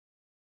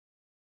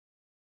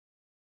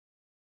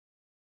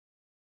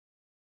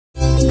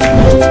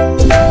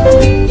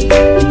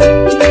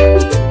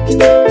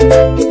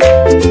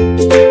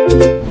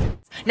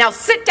Now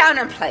sit down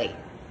and play.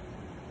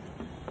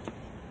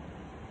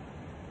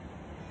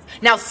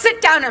 Now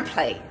sit down and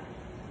play.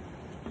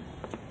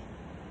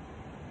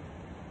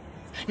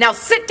 Now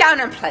sit down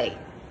and play.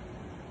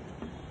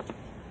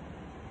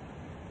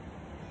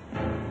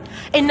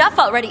 Enough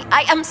already.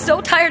 I am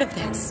so tired of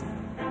this.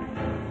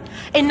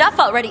 Enough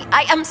already.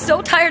 I am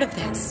so tired of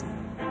this.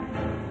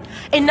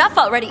 Enough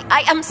already.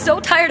 I am so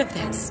tired of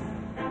this.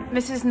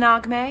 Mrs.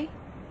 Nagme,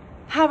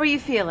 how are you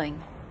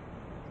feeling?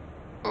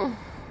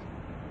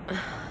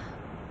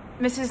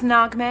 Mrs.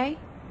 Nagme,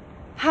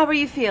 how are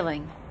you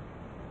feeling?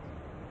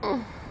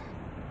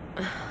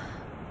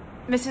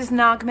 Mrs.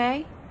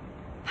 Nagme,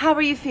 how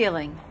are you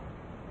feeling?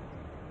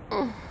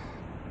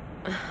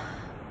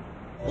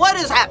 What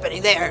is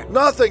happening there?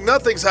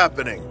 Nothing's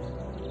happening.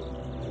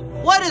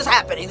 What is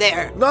happening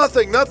there?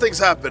 Nothing's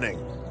happening.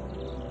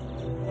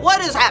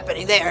 What is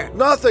happening there?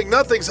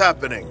 Nothing's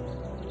happening.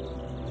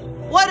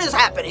 What is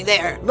happening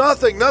there?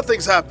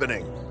 Nothing's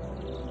happening.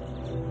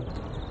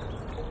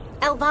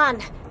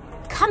 Elvan,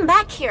 come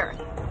back here.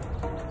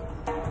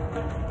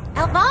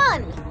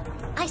 Elvan,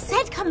 I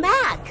said come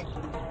back.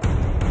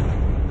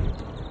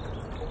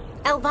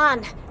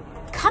 Elvan,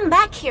 come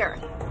back here.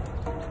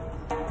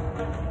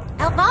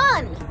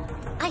 Elvan,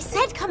 I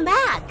said come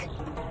back.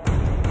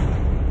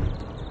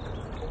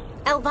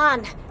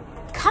 Elvan,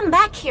 come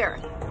back here.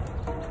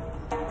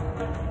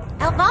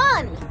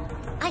 Elvan,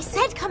 I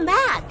said come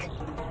back.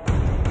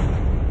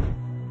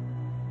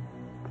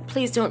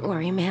 Please don't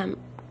worry, ma'am.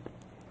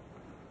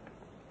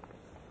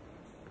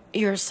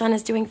 Your son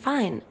is doing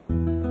fine.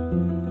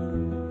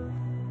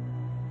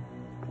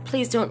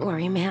 Please don't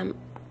worry, ma'am.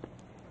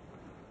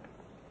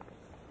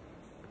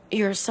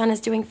 Your son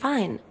is doing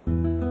fine.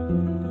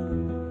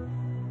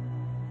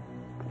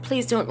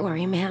 Please don't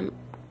worry, ma'am.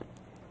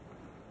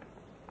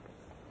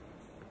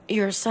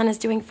 Your son is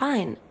doing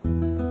fine.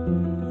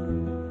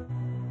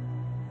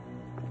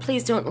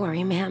 Please don't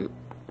worry, ma'am.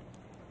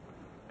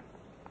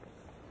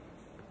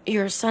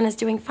 Your son is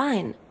doing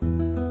fine.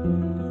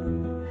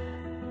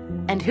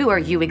 And who are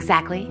you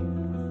exactly?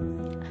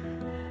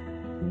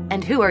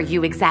 And who are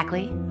you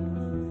exactly?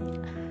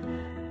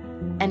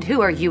 And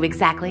who are you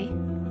exactly?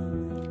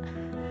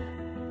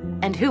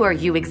 And who are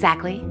you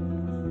exactly?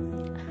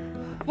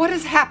 What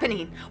is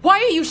happening? Why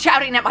are you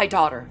shouting at my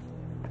daughter?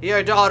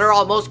 Your daughter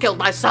almost killed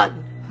my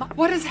son.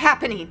 What is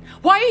happening?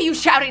 Why are you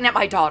shouting at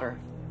my daughter?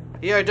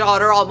 Your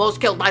daughter almost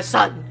killed my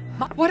son.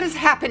 What is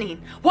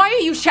happening? Why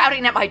are you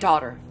shouting at my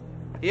daughter?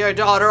 Your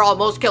daughter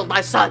almost killed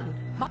my son.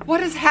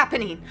 What is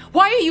happening?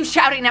 Why are you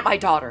shouting at my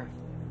daughter?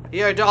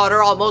 Your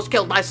daughter almost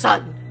killed my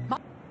son.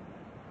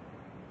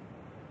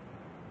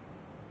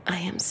 I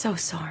am so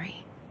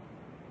sorry.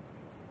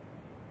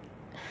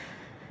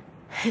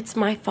 It's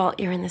my fault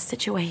you're in this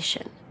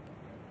situation.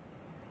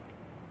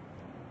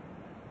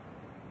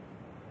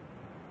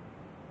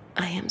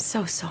 I am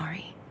so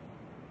sorry.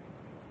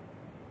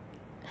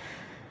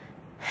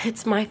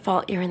 It's my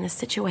fault you're in this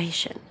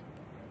situation.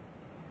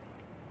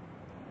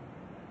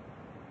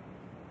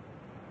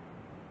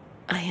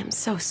 I am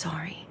so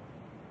sorry.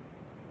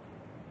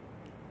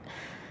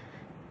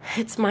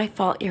 It's my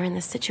fault you're in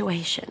this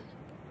situation.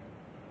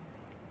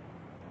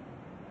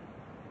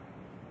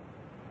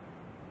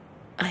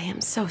 I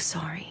am so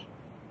sorry.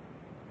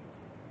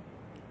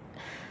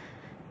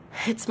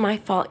 It's my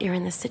fault you're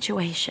in this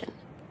situation.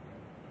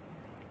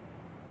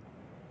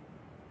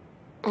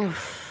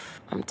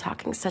 Oof, I'm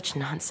talking such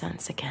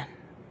nonsense again.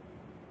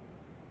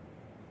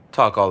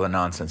 Talk all the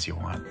nonsense you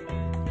want.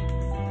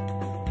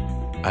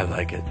 I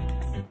like it.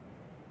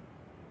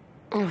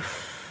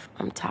 Oof,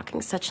 I'm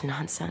talking such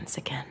nonsense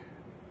again.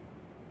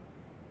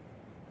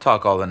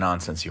 Talk all the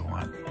nonsense you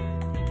want.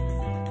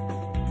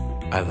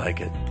 I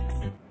like it.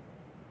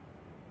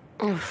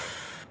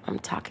 Oof, I'm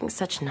talking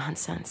such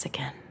nonsense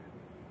again.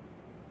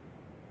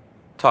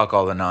 Talk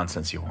all the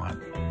nonsense you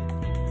want.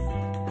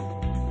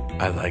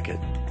 I like it.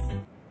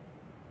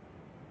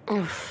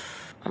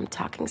 Oof, I'm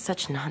talking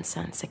such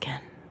nonsense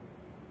again.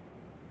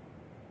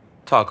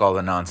 Talk all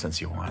the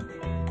nonsense you want.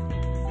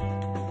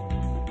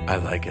 I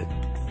like it.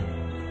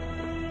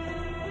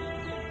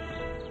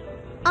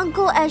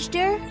 Uncle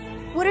Eshder,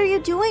 what are you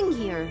doing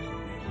here?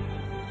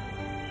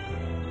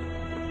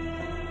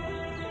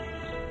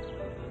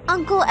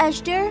 Uncle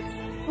Eshder,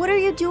 what are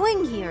you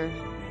doing here?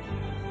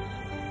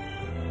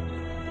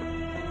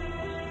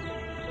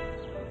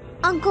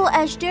 Uncle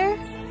Eshder,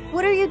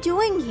 what are you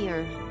doing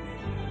here?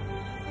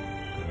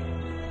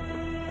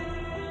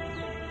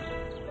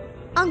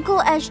 Uncle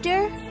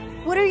Eshder,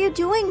 what are you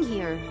doing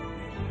here?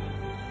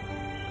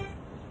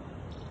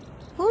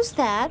 Who's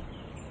that?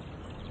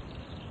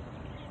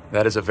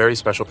 That is a very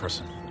special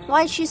person.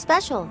 Why is she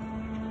special?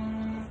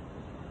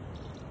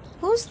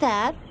 Who's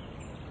that?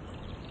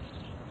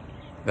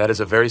 That is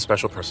a very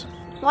special person.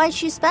 Why is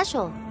she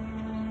special?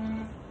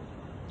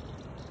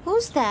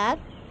 Who's that?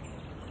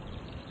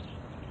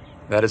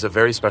 That is a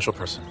very special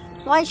person.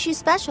 Why is she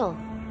special?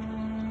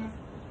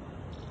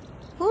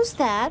 Who's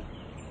that?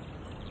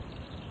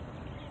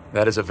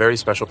 That is a very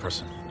special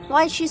person.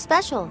 Why is she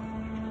special?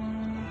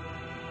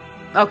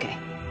 Okay.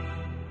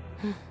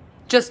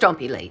 Just don't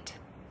be late.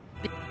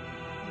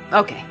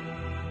 Okay.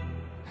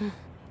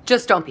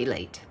 Just don't be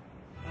late.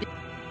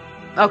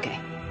 Okay.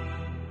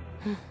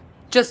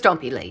 Just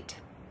don't be late.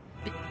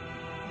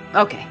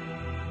 Okay.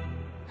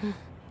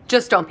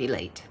 Just don't be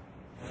late.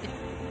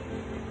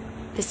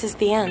 This is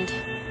the end.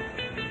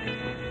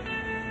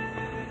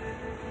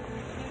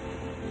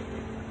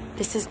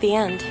 This is the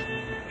end.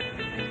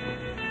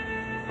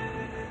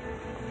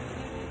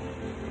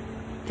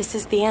 This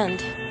is the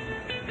end.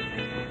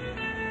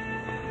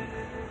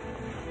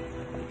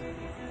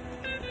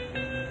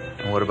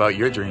 And what about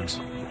your dreams?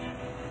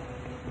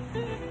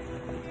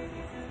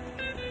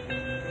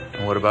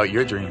 And what about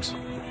your dreams?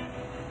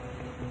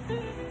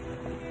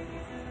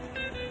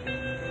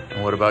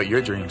 And what about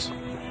your dreams?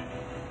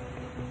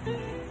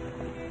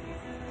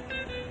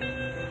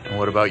 And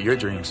what about your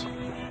dreams?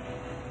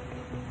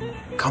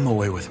 Come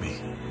away with me.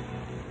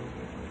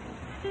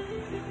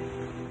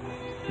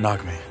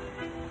 Nagme.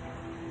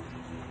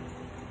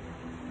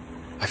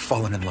 I've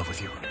fallen in love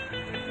with you.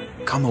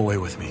 Come away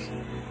with me.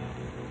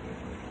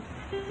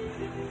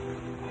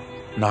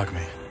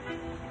 Nagme.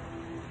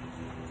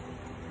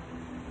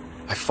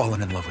 I've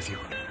fallen in love with you.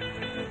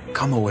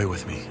 Come away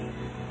with me.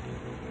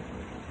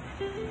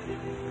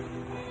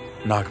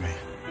 Nagme.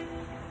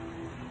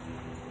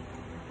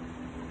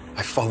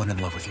 I've fallen in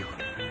love with you.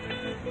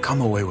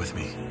 Come away with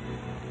me.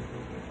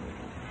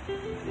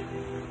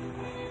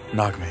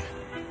 Nagme.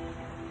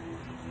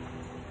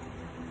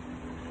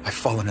 I've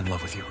fallen in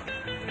love with you.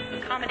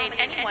 Accommodate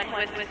anyone who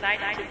has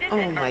decided to visit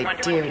Oh, my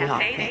dear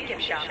Cafe. Nagme.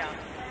 Give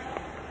shout-outs.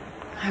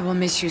 I will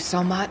miss you so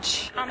much.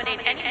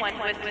 Accommodate anyone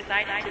who has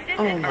decided to visit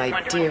Oh, my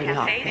dear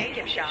Cafe. Nagme.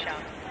 Give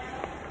shout-outs.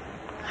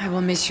 I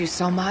will miss you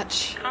so much.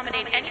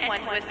 Accommodate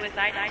anyone who has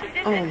decided to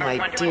visit Oh, my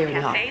dear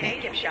Cafe. Nagme.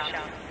 Give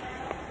shout-outs.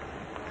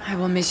 I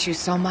will miss you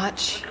so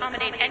much.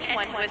 Accommodate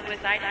anyone who has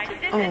decided to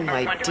visit Oh,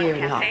 my dear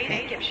Cafe.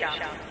 Nagme. Give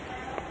shout-outs.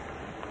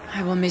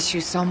 I will miss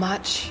you so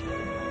much.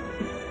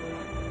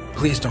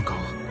 Please don't go.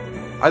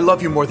 I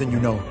love you more than you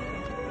know.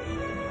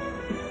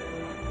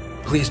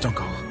 Please don't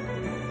go.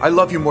 I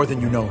love you more than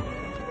you know.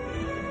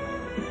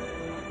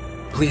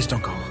 Please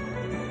don't go.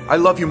 I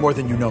love you more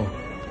than you know.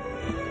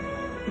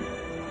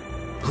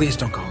 Please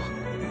don't go.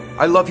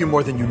 I love you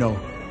more than you know.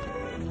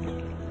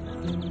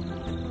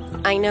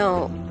 I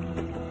know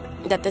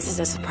that this is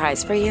a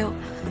surprise for you.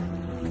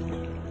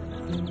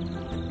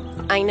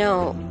 I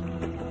know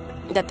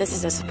that this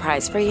is a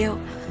surprise for you.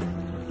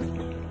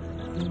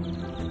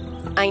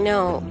 I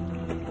know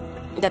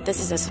that this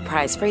is a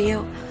surprise for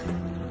you.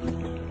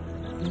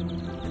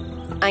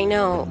 I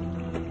know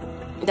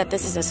that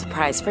this is a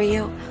surprise for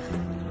you.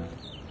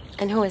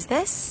 And who is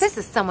this? This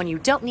is someone you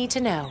don't need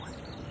to know.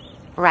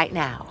 Right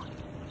now.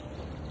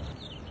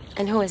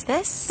 And who is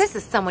this? This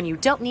is someone you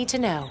don't need to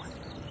know.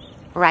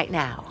 Right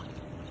now.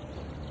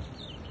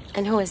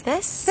 And who is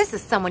this? This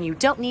is someone you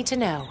don't need to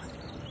know.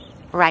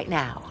 Right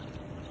now.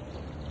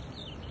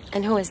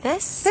 And who is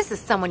this? This is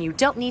someone you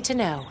don't need to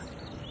know.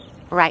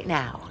 Right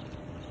now.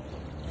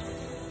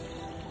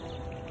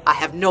 I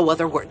have no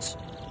other words.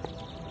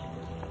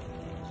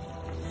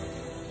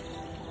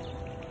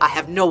 I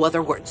have no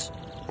other words.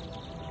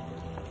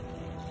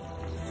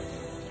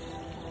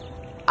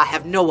 I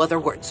have no other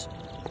words.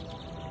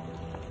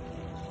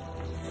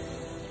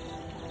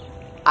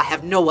 I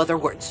have no other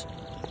words.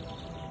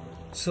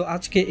 So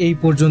আজকে এই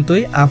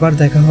পর্যন্তই, আবার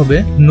দেখা হবে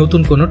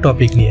নতুন কোনো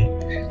topic নিয়ে।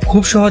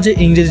 খুব সহজে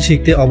ইংরেজি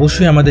শিখতে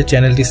অবশ্যই আমাদের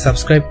চ্যানেলটি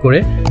সাবস্ক্রাইব করে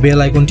বেল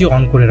আইকনটি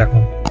অন করে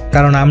রাখুন,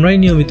 কারণ আমরাই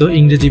নিয়মিত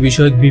ইংরেজি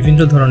বিষয়ক বিভিন্ন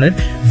ধরনের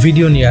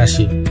ভিডিও নিয়ে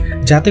আসি,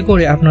 যাতে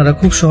করে আপনারা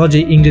খুব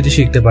সহজেই ইংরেজি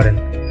শিখতে পারেন।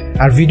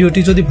 আর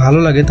ভিডিওটি যদি ভালো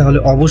লাগে তাহলে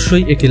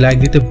অবশ্যই একটি লাইক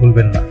দিতে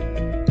ভুলবেন না,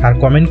 আর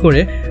কমেন্ট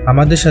করে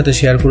আমাদের সাথে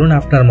শেয়ার করুন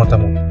আপনার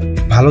মতামত।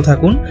 ভালো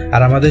থাকুন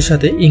আর আমাদের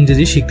সাথে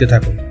ইংরেজি শিখতে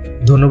থাকুন।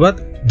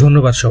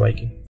 ধন্যবাদ সবাইকে।